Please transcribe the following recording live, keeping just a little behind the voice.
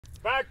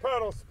back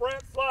pedal,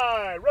 sprint,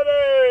 slide,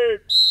 ready!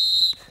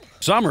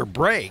 Summer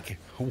break?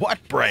 What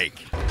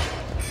break?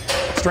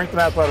 Strength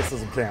and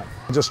athleticism camp.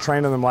 Just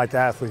training them like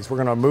athletes. We're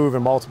going to move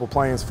in multiple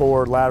planes,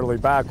 forward, laterally,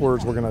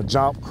 backwards. We're going to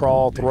jump,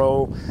 crawl,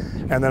 throw.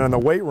 And then in the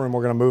weight room,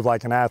 we're going to move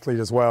like an athlete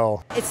as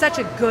well. It's such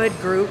a good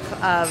group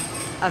of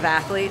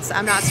athletes.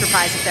 I'm not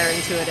surprised if they're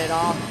into it at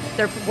all.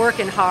 They're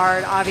working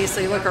hard.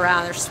 Obviously, look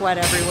around, there's sweat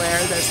everywhere.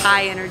 There's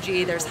high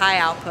energy, there's high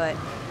output.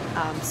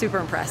 Super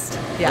impressed.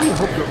 Yeah. What do you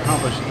hope to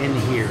accomplish in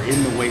here,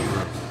 in the weight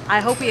room? I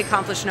hope we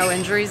accomplish no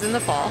injuries in the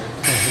fall.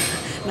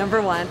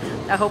 Number one.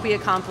 I hope we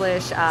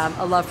accomplish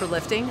a love for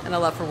lifting and a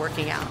love for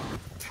working out.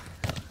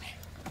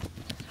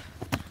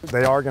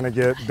 They are going to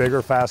get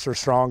bigger, faster,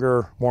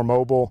 stronger, more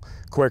mobile,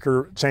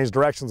 quicker, change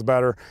directions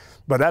better.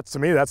 But that's, to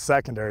me, that's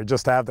secondary.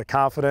 Just to have the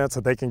confidence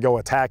that they can go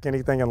attack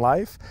anything in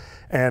life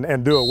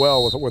and do it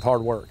well with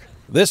hard work.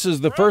 This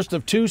is the first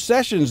of 2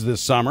 sessions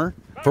this summer.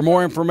 For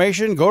more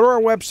information, go to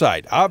our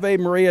website,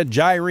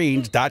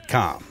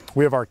 AveMariaGyrines.com.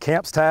 We have our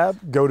camps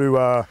tab. Go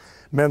to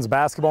men's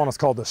basketball, and it's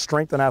called the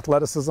Strength and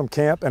Athleticism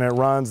Camp, and it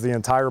runs the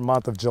entire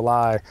month of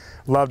July.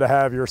 Love to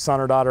have your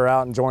son or daughter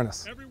out and join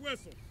us.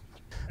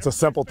 It's a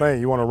simple thing.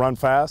 You want to run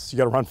fast, you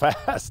got to run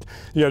fast.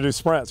 You got to do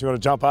sprints. You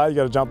want to jump high, you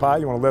got to jump high.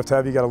 You want to lift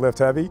heavy, you got to lift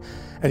heavy.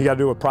 And you got to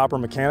do it with proper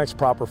mechanics,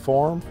 proper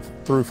form,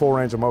 through full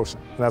range of motion.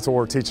 And that's what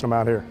we're teaching them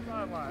out here.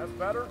 That's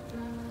better.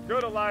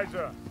 Good,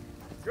 Elijah.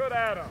 Good,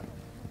 Adam.